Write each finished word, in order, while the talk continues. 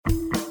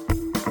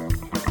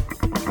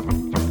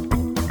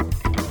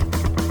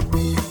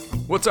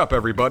What's up,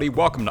 everybody?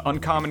 Welcome to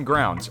Uncommon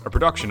Grounds, a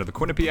production of the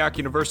Quinnipiac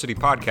University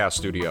Podcast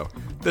Studio.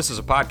 This is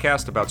a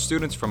podcast about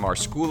students from our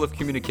School of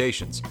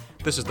Communications.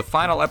 This is the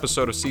final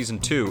episode of Season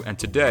 2, and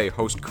today,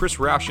 host Chris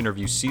Roush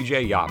interviews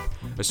CJ Yop,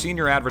 a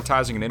senior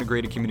advertising and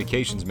integrated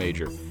communications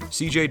major.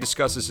 CJ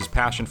discusses his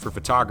passion for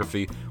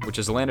photography, which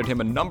has landed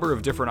him a number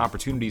of different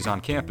opportunities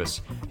on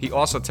campus. He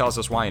also tells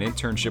us why an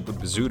internship with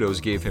Bozzuto's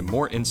gave him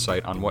more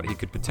insight on what he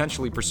could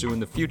potentially pursue in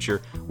the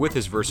future with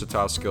his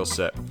versatile skill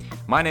set.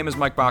 My name is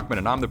Mike Bachman,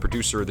 and I'm the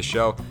producer of the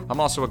show. I'm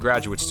also a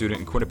graduate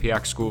student in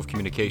Quinnipiac School of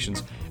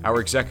Communications.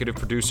 Our executive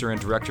producer and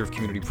director of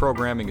community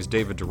programming is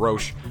David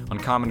DeRoche.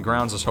 Uncommon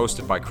Grounds is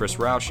hosted by Chris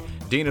Roush,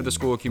 Dean of the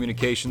School of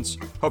Communications.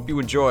 Hope you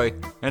enjoy,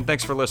 and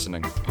thanks for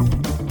listening.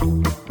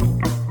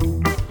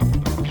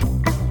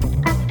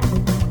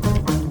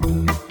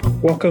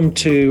 Welcome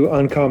to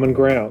Uncommon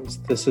Grounds.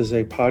 This is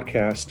a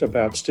podcast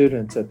about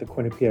students at the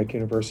Quinnipiac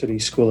University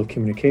School of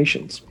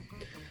Communications.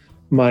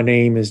 My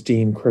name is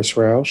Dean Chris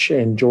Roush,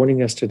 and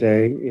joining us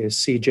today is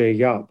CJ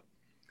Yop.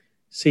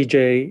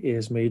 CJ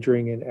is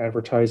majoring in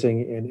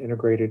advertising and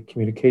integrated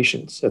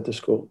communications at the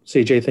school.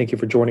 CJ, thank you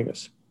for joining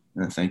us.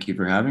 Thank you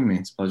for having me.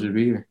 It's a pleasure to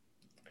be here.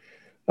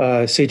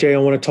 CJ, I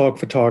want to talk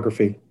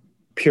photography,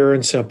 pure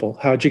and simple.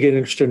 How'd you get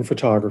interested in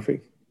photography?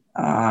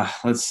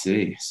 Let's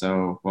see.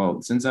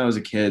 Since I was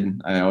a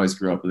kid, I always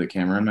grew up with a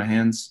camera in my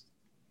hands.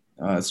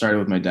 It started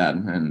with my dad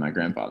and my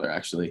grandfather,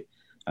 actually.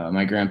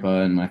 My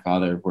grandpa and my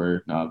father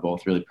were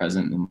both really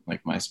present in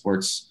my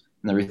sports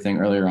and everything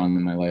earlier on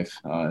in my life.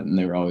 And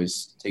they were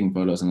always taking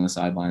photos on the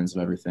sidelines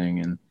of everything.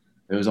 And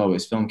there was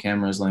always film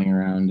cameras laying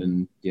around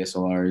and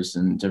DSLRs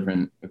and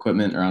different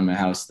equipment around my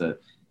house that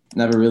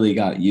never really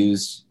got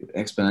used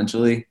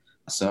exponentially.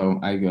 So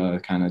I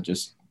kind of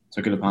just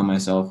took it upon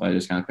myself. I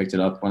just kind of picked it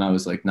up when I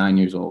was 9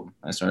 years old.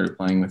 I started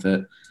playing with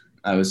it.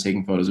 I was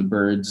taking photos of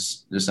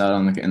birds just out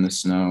in the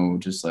snow,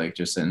 just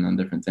sitting on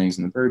different things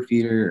in the bird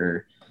feeder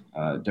or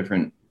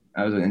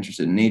I was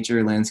interested in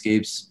nature,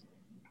 landscapes.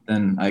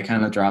 Then I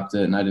kind of dropped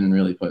it and I didn't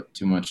really put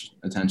too much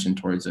attention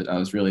towards it. I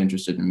was really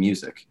interested in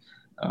music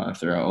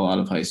throughout a lot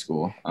of high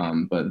school.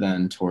 But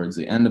then towards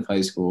the end of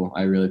high school,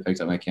 I really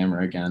picked up my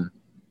camera again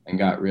and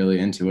got really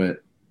into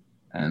it.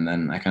 And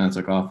then I kind of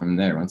took off from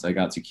there. Once I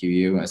got to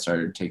QU, I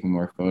started taking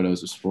more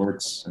photos of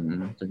sports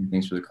and different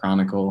things for the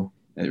Chronicle.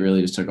 It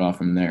really just took off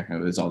from there.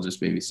 It was all just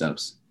baby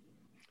steps.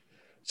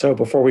 So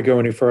before we go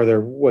any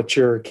further, what's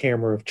your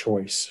camera of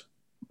choice?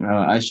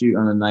 I shoot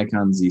on a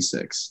Nikon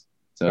Z6.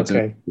 So it's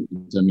a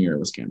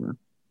mirrorless camera.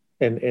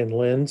 And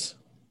lens?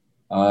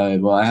 I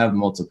have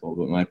multiple,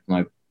 but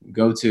my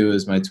go-to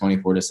is my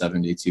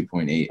 24-70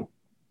 2.8.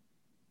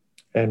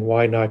 And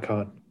why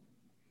Nikon?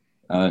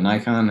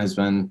 Nikon has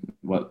been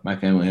what my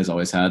family has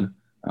always had.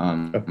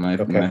 My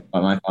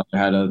father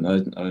had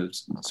a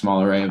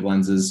small array of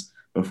lenses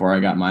before I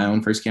got my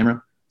own first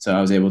camera. So I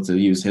was able to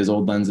use his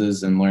old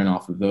lenses and learn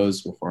off of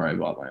those before I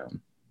bought my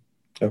own.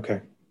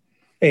 Okay.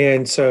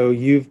 And so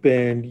you've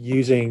been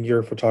using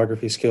your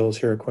photography skills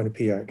here at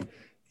Quinnipiac.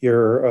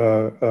 You're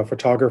a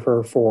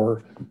photographer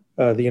for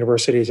the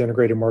university's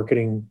Integrated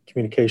Marketing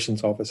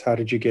Communications Office. How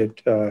did you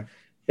get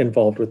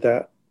involved with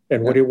that?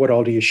 And what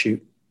all do you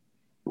shoot?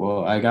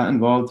 Well, I got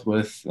involved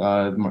with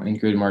the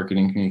Integrated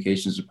Marketing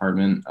Communications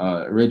Department.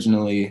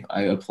 Originally,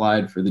 I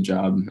applied for the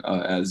job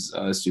as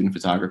a student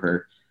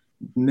photographer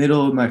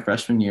middle of my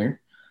freshman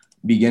year.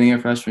 Beginning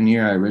of freshman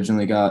year, I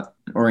originally got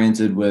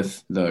oriented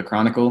with the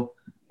Chronicle,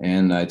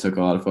 and I took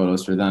a lot of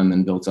photos for them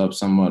and built up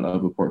somewhat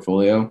of a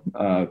portfolio,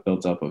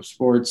 built up of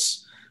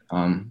sports,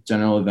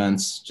 general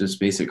events, just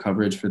basic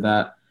coverage for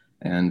that.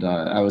 And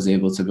I was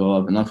able to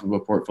build up enough of a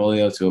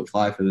portfolio to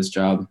apply for this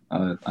job.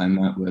 I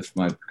met with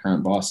my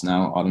current boss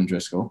now, Autumn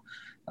Driscoll,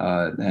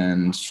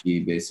 and she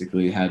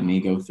basically had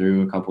me go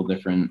through a couple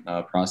different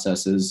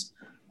processes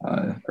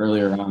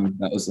earlier on.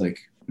 That was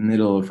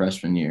middle of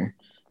freshman year.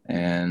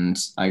 And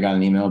I got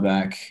an email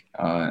back,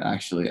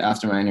 actually,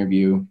 after my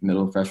interview,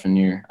 middle of freshman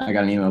year, I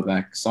got an email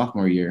back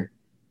sophomore year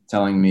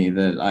telling me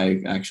that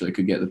I actually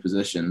could get the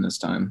position this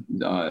time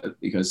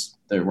because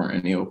there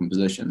weren't any open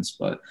positions.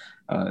 But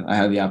I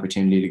had the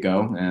opportunity to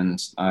go,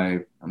 and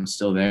I'm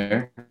still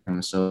there.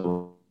 And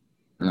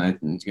I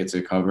get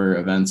to cover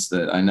events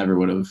that I never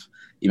would have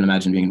even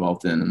imagined being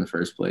involved in the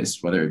first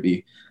place, whether it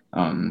be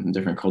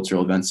different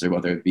cultural events or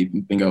whether it be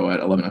bingo at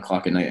 11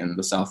 o'clock at night in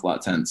the South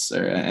Lot tents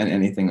or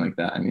anything like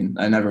that. I mean,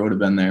 I never would have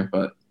been there,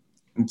 but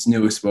it's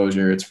new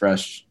exposure. It's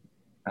fresh.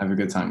 I have a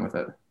good time with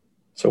it.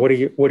 So what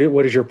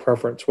is your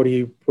preference? What do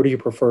you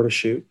prefer to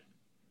shoot?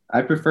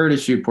 I prefer to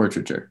shoot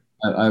portraiture.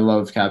 I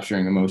love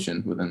capturing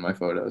emotion within my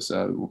photos,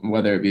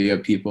 whether it be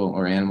of people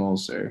or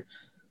animals or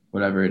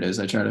whatever it is.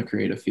 I try to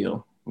create a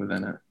feel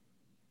within it.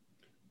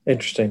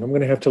 Interesting. I'm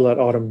going to have to let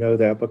Autumn know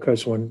that,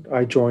 because when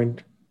I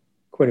joined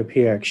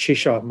Quinnipiac, she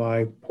shot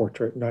my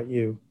portrait, not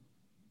you.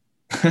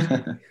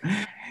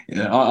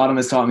 Yeah, Autumn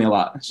has taught me a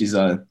lot. She's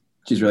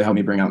really helped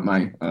me bring out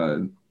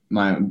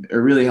it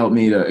really helped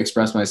me to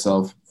express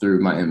myself through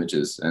my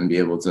images and be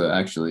able to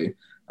actually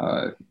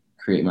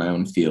create my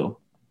own feel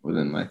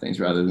within my things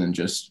rather than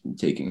just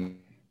taking.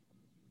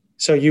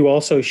 So you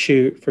also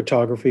shoot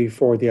photography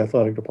for the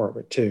athletic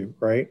department too,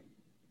 right?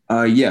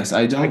 Yes,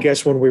 I I don't.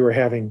 guess when we were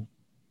having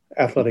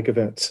athletic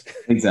events.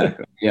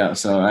 Exactly. Yeah.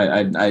 So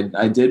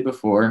I did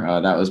before.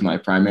 That was my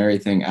primary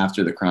thing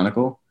after the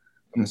Chronicle.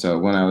 And so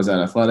when I was at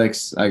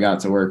athletics, I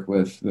got to work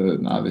with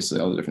obviously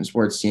all the different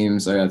sports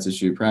teams. I got to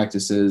shoot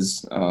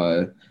practices,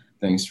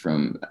 things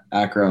from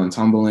acro and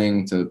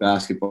tumbling to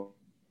basketball.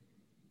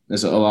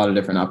 There's a lot of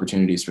different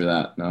opportunities for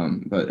that.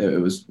 But it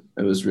was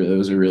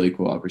a really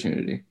cool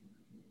opportunity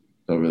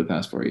over the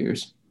past 4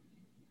 years.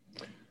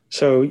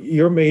 So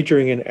you're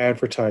majoring in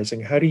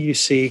advertising. How do you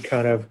see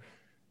kind of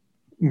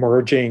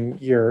merging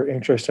your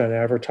interest in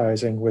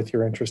advertising with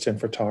your interest in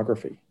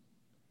photography?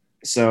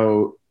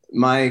 So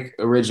my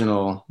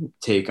original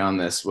take on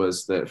this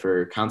was that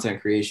for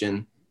content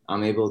creation,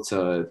 I'm able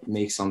to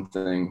make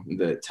something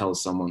that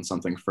tells someone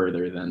something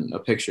further than a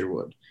picture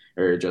would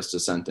or just a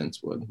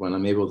sentence would. When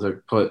I'm able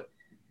to put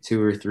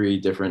two or three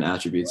different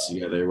attributes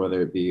together,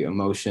 whether it be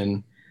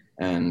emotion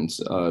and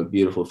a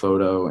beautiful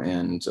photo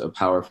and a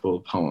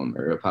powerful poem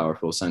or a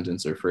powerful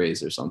sentence or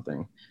phrase or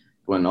something.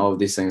 When all of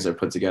these things are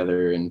put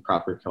together in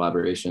proper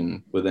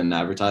collaboration within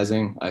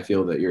advertising, I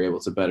feel that you're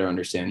able to better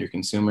understand your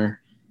consumer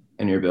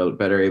and you're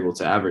better able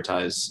to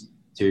advertise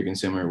to your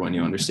consumer when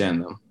you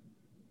understand them.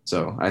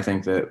 So I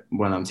think that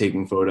when I'm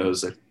taking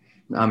photos,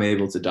 I'm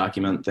able to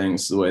document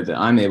things the way that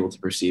I'm able to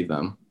perceive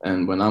them.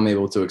 And when I'm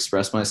able to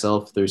express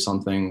myself through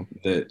something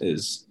that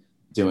is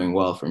doing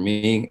well for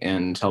me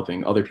and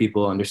helping other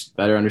people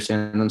better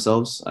understand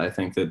themselves, I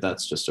think that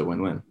that's just a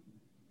win-win.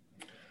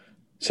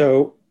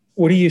 So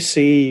what do you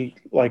see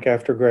like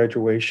after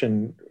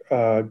graduation,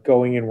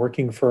 going and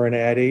working for an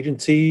ad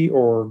agency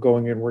or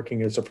going and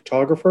working as a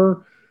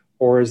photographer?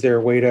 Or is there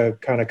a way to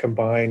kind of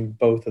combine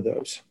both of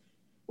those?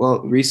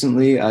 Well,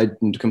 recently I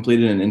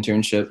completed an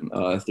internship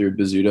through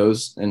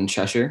Bizzuto's in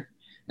Cheshire,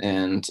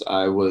 and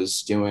I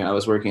was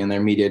working in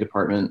their media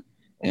department,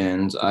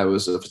 and I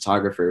was a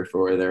photographer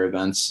for their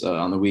events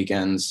on the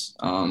weekends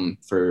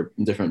for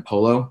different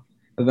polo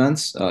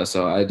events.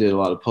 So I did a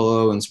lot of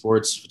polo and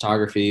sports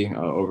photography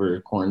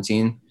over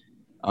quarantine,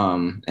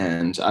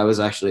 and I was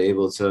actually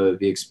able to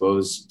be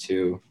exposed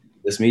to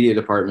this media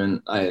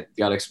department. I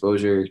got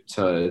exposure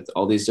to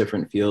all these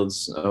different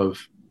fields of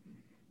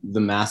the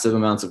massive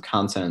amounts of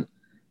content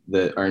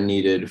that are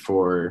needed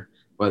for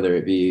whether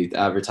it be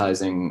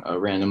advertising a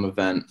random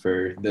event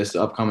for this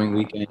upcoming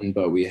weekend,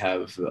 but we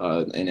have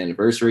an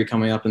anniversary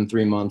coming up in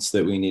 3 months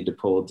that we need to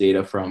pull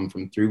data from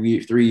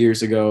 3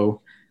 years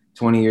ago,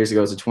 20 years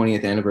ago. It's the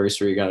 20th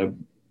anniversary. Got to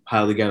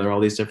pile together all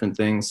these different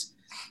things.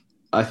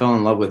 I fell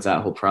in love with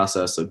that whole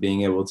process of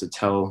being able to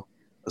tell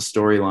a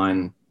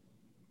storyline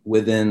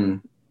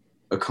within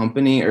a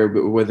company or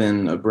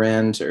within a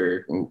brand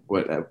or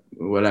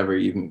whatever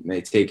you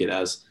may take it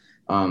as,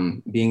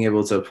 being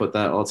able to put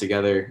that all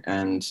together.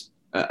 And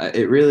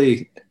it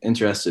really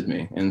interested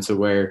me into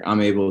where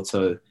I'm able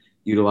to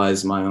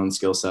utilize my own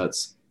skill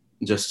sets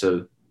just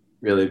to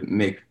really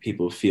make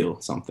people feel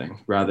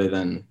something rather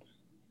than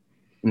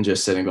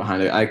just sitting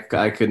behind it.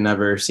 I could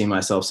never see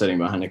myself sitting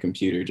behind a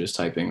computer just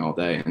typing all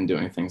day and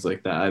doing things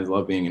like that. I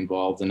love being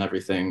involved in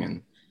everything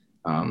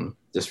and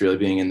just really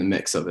being in the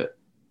mix of it.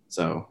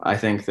 So I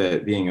think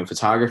that being a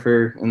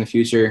photographer in the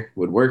future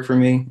would work for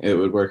me. It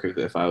would work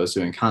if I was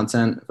doing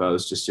content, if I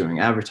was just doing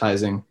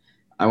advertising.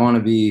 I want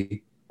to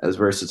be as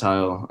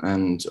versatile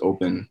and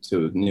open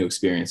to new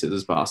experiences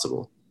as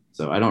possible.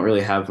 So I don't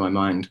really have my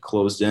mind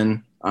closed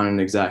in on an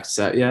exact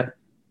set yet,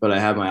 but I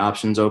have my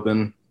options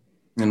open.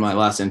 And my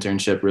last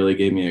internship really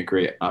gave me a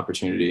great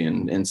opportunity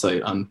and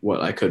insight on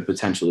what I could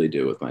potentially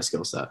do with my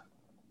skill set.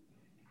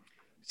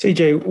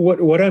 CJ,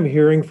 what I'm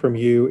hearing from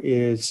you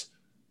is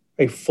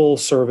a full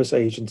service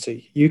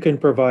agency. You can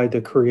provide the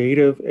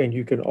creative and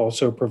you can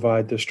also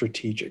provide the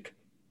strategic.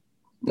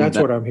 That's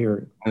what I'm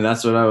hearing. And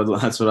that's what I would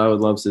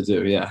love to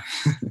do. Yeah.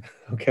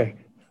 Okay.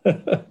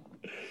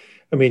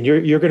 I mean,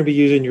 you're going to be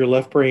using your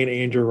left brain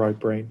and your right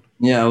brain.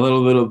 Yeah, a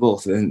little bit of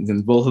both.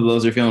 And both of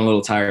those are feeling a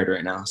little tired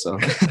right now. So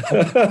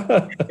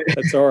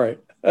that's all right.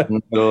 In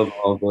the middle of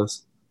all of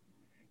this.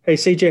 Hey,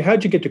 CJ,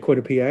 how'd you get to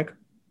Quinnipiac?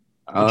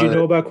 Did you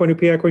know about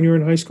Quinnipiac when you were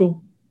in high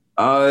school?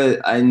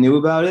 I knew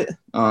about it.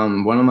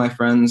 One of my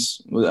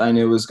friends I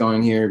knew was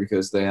going here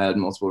because they had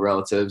multiple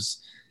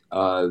relatives.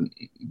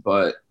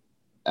 But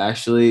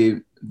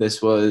actually,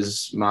 this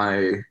was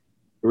my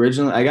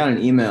original. I got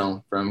an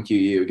email from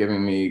QU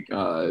giving me,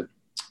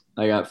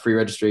 I got free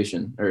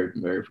registration or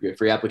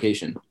free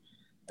application.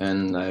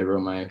 And I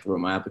wrote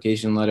my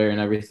application letter and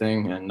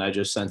everything, and I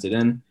just sent it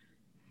in.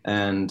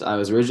 And I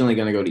was originally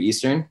going to go to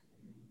Eastern,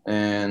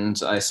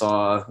 and I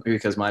saw,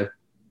 because my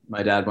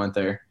dad went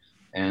there,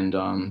 and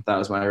that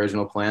was my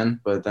original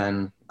plan. But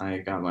then I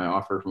got my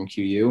offer from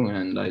QU,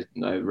 and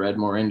I read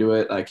more into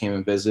it. I came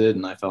and visited,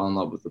 and I fell in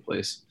love with the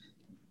place.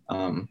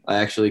 I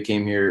actually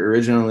came here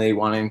originally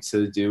wanting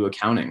to do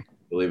accounting,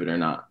 believe it or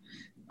not,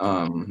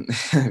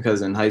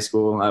 because in high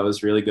school I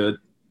was really good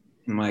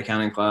in my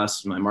accounting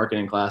class, my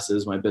marketing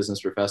classes. My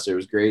business professor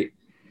was great.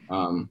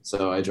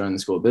 So I joined the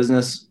School of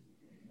Business,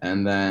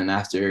 And then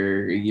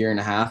after a year and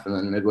a half, and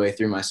then midway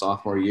through my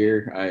sophomore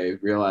year, I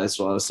realized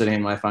while I was sitting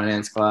in my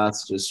finance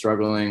class, just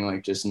struggling,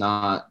 like just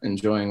not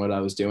enjoying what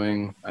I was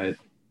doing, I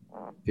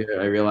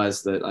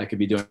realized that I could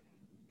be doing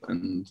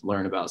and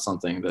learn about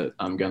something that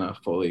I'm gonna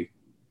fully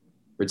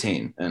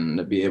retain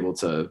and be able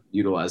to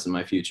utilize in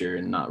my future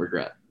and not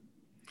regret.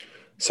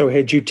 So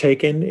had you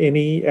taken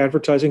any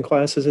advertising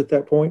classes at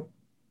that point?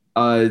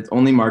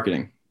 Only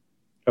marketing.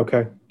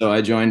 Okay. So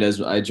I joined as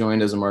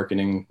a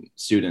marketing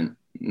student,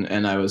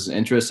 and I was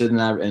interested in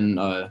that in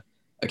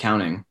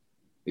accounting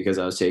because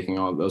I was taking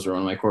those were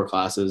one of my core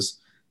classes.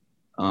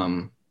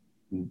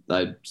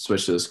 I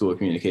switched to the School of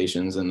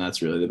Communications, and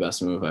that's really the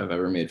best move I've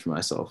ever made for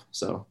myself.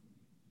 So,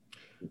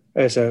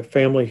 as a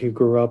family who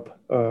grew up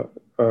or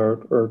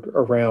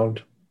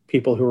around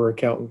people who are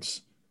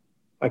accountants,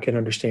 I can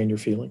understand your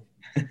feeling.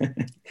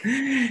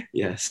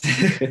 Yes.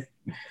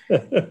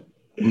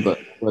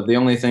 But the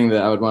only thing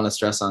that I would want to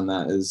stress on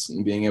that is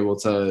being able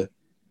to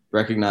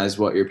recognize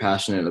what you're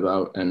passionate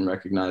about and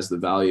recognize the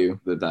value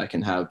that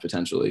can have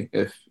potentially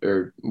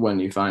when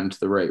you find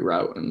the right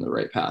route and the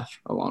right path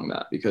along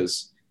that,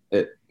 because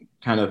it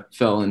kind of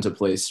fell into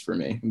place for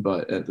me.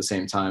 But at the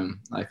same time,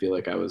 I feel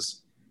like I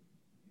was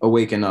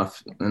awake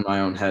enough in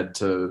my own head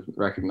to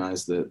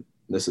recognize that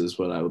this is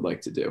what I would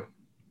like to do.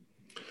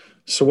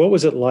 So what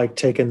was it like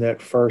taking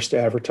that first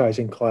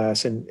advertising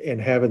class and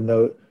having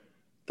the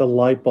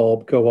light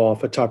bulb go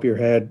off atop of your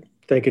head,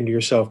 thinking to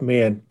yourself,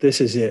 man, this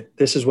is it.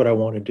 This is what I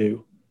want to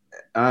do?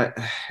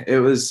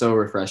 It was so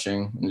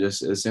refreshing. And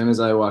just as soon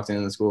as I walked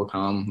into the School of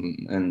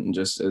Comm, and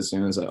just as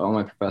soon as all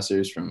my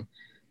professors from,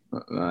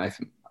 I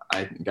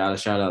got a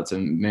shout out to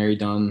Mary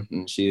Dunn,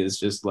 and she has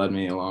just led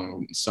me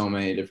along so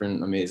many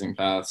different amazing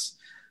paths.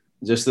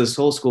 Just this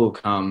whole School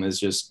of Comm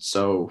is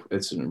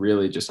it's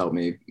really just helped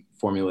me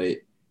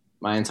formulate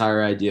my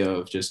entire idea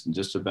of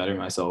just to better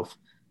myself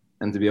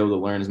and to be able to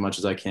learn as much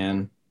as I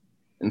can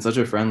in such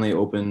a friendly,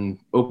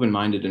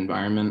 open-minded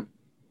environment.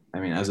 I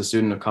mean, as a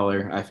student of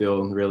color, I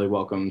feel really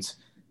welcomed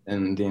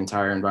in the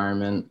entire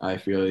environment. I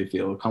really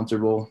feel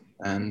comfortable,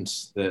 and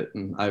that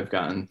I've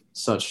gotten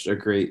such a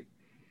great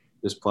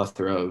just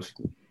plethora of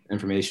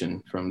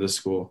information from this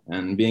school.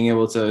 And being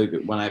able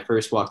to, when I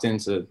first walked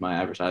into my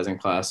advertising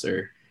class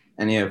or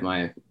any of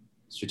my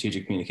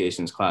strategic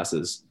communications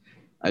classes,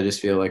 I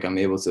just feel like I'm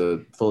able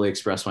to fully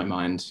express my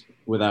mind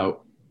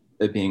without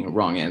it being a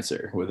wrong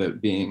answer, with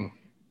it being,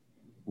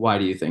 why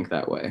do you think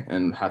that way?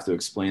 And have to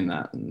explain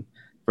that and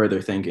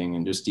further thinking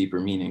and just deeper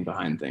meaning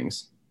behind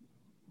things.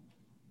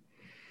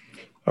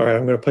 All right,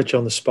 I'm going to put you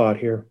on the spot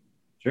here.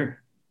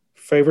 Sure.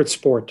 Favorite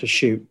sport to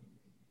shoot?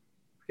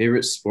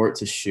 Favorite sport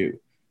to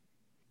shoot?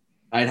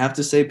 I'd have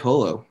to say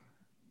polo.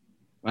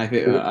 My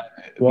favorite.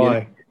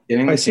 Why?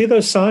 I see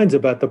those signs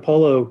about the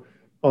polo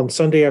on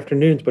Sunday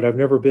afternoons, but I've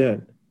never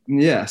been.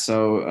 Yeah,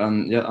 so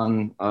on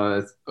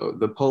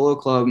the Polo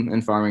Club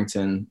in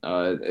Farmington,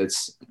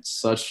 it's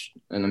such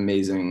an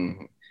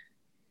amazing.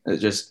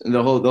 Just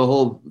the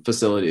whole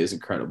facility is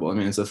incredible. I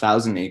mean, it's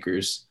 1,000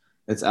 acres.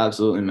 It's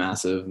absolutely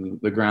massive.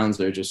 The grounds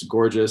are just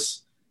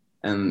gorgeous,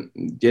 and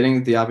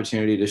getting the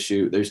opportunity to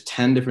shoot. There's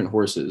 10 different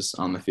horses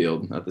on the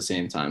field at the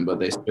same time, but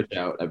they switch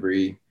out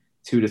every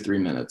 2 to 3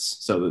 minutes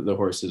so that the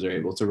horses are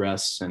able to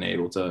rest and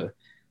able to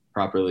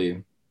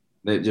properly.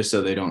 Just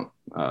so they don't.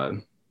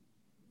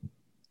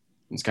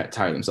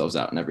 Tire themselves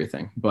out and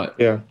everything, but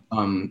yeah.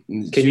 Can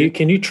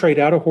you trade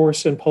out a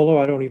horse in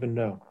polo? I don't even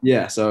know.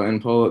 Yeah, so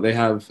in polo they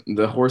have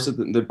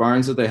the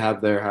barns that they have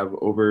there have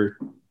over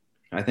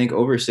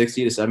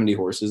 60 to 70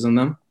 horses in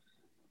them.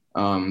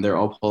 They're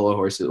all polo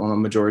horses. Well, the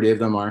majority of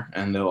them are,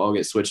 and they'll all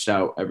get switched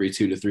out every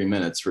 2 to 3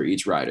 minutes for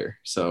each rider.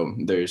 So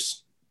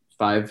there's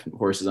 5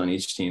 horses on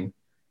each team,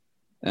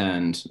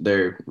 and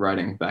they're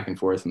riding back and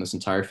forth in this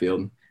entire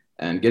field,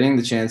 and getting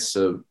the chance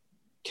to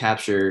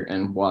capture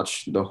and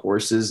watch the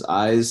horse's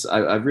eyes.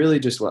 I've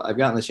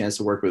gotten the chance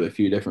to work with a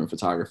few different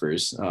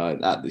photographers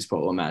at these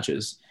polo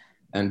matches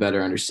and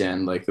better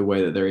understand like the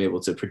way that they're able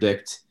to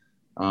predict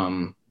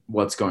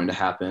what's going to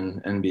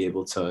happen and be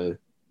able to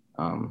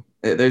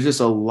there's just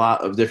a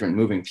lot of different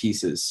moving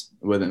pieces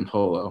within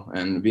polo,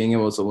 and being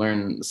able to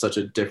learn such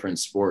a different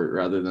sport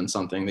rather than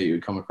something that you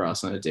would come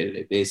across on a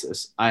day-to-day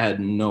basis. I had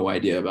no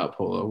idea about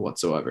polo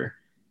whatsoever,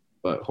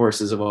 but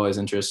horses have always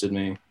interested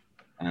me.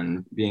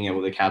 And being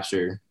able to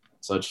capture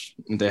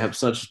they have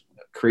such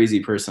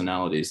crazy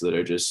personalities that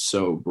are just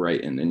so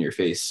bright and in your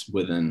face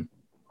within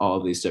all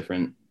of these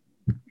different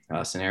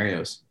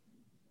scenarios.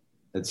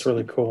 It's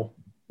really cool.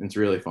 It's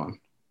really fun.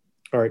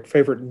 All right.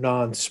 Favorite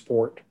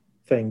non-sport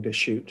thing to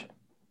shoot?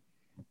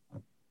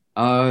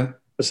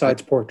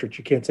 Besides portraits.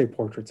 You can't say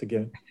portraits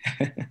again.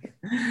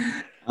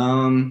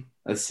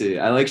 Let's see.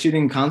 I like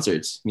shooting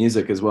concerts,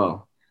 music as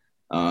well.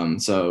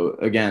 So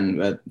again,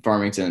 at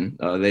Farmington,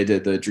 they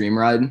did the Dream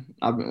Ride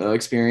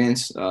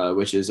experience,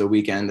 which is a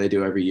weekend they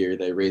do every year.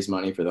 They raise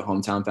money for the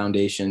Hometown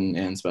Foundation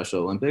and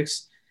Special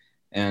Olympics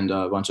and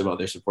a bunch of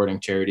other supporting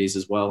charities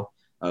as well.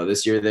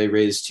 This year they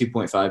raised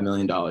 $2.5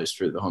 million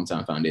for the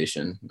Hometown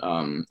Foundation.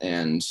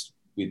 And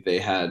they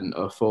had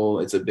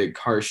it's a big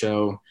car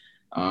show,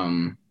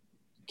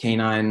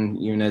 canine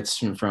units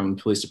from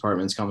police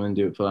departments come and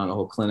put on a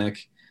whole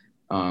clinic.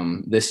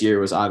 This year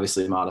was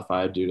obviously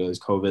modified due to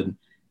COVID,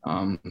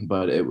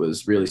 but it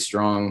was really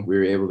strong. We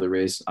were able to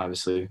raise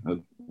obviously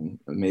an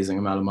amazing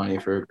amount of money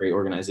for a great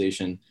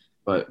organization,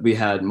 but we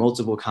had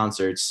multiple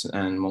concerts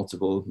and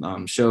multiple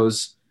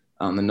shows.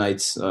 On the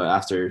nights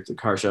after the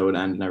car show would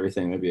end and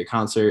everything, there'd be a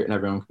concert and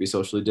everyone could be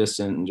socially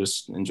distant and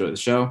just enjoy the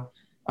show.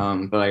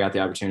 But I got the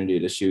opportunity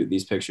to shoot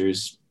these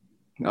pictures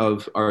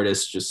of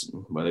artists, just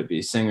whether it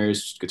be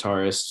singers,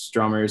 guitarists,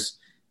 drummers,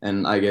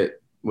 and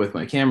with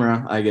my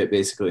camera, I get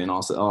basically an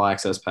all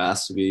access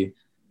pass to be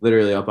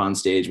literally up on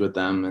stage with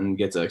them and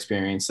get to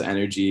experience the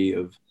energy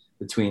of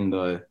between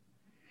the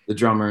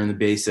drummer and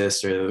the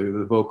bassist or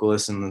the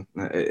vocalist, and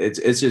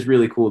it's just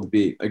really cool to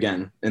be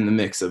again in the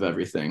mix of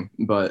everything.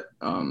 But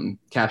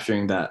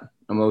capturing that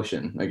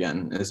emotion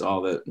again is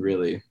all that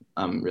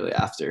I'm really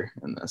after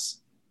in this.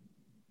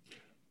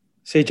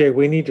 CJ,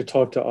 we need to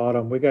talk to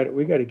Autumn. We got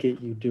to get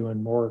you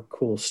doing more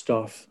cool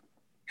stuff.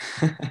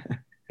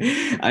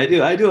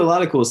 I do a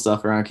lot of cool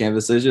stuff around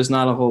campus. There's just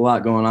not a whole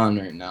lot going on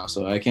right now,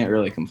 so I can't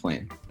really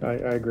complain. I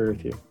agree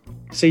with you.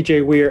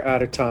 CJ, we are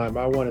out of time.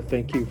 I want to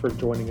thank you for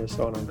joining us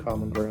on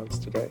Uncommon Grounds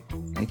today.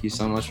 Thank you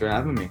so much for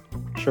having me.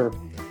 Sure.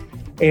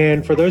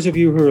 And for those of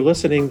you who are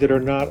listening that are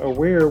not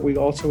aware, we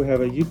also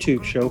have a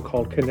YouTube show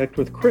called Connect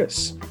with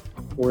Chris,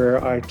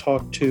 where I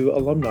talk to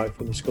alumni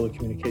from the School of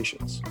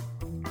Communications.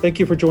 Thank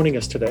you for joining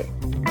us today.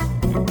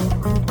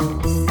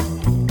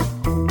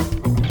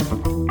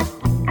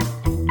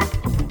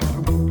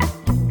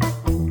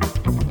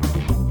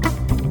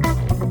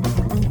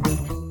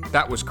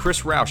 That was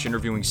Chris Roush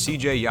interviewing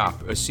CJ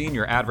Yop, a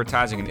senior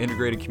advertising and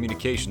integrated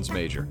communications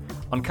major.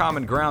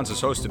 Uncommon Grounds is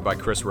hosted by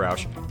Chris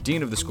Roush,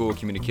 Dean of the School of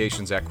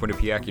Communications at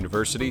Quinnipiac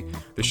University.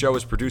 The show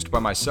is produced by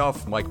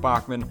myself, Mike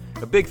Bachman.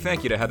 A big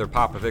thank you to Heather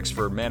Popovics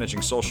for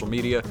managing social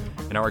media,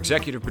 and our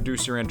executive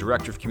producer and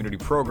director of community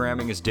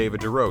programming is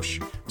David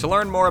DeRoche. To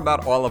learn more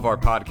about all of our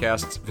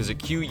podcasts, visit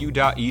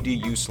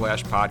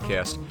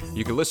qu.edu/podcast.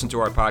 You can listen to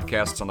our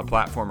podcasts on the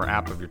platform or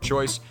app of your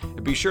choice,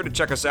 and be sure to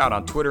check us out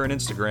on Twitter and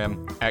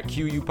Instagram at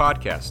QU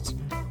Podcasts.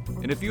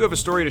 And if you have a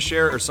story to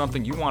share or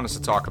something you want us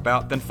to talk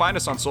about, then find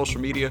us on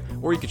social media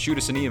or you can shoot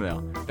us an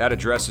email. That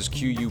address is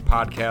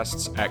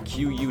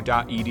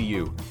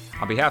qupodcasts@qu.edu.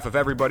 On behalf of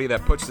everybody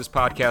that puts this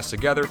podcast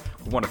together,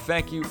 we want to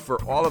thank you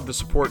for all of the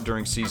support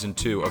during Season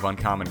 2 of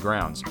Uncommon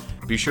Grounds.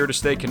 Be sure to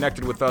stay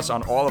connected with us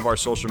on all of our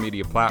social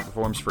media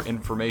platforms for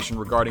information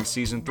regarding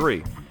Season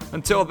 3.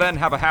 Until then,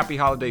 have a happy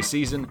holiday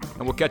season,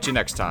 and we'll catch you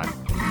next time.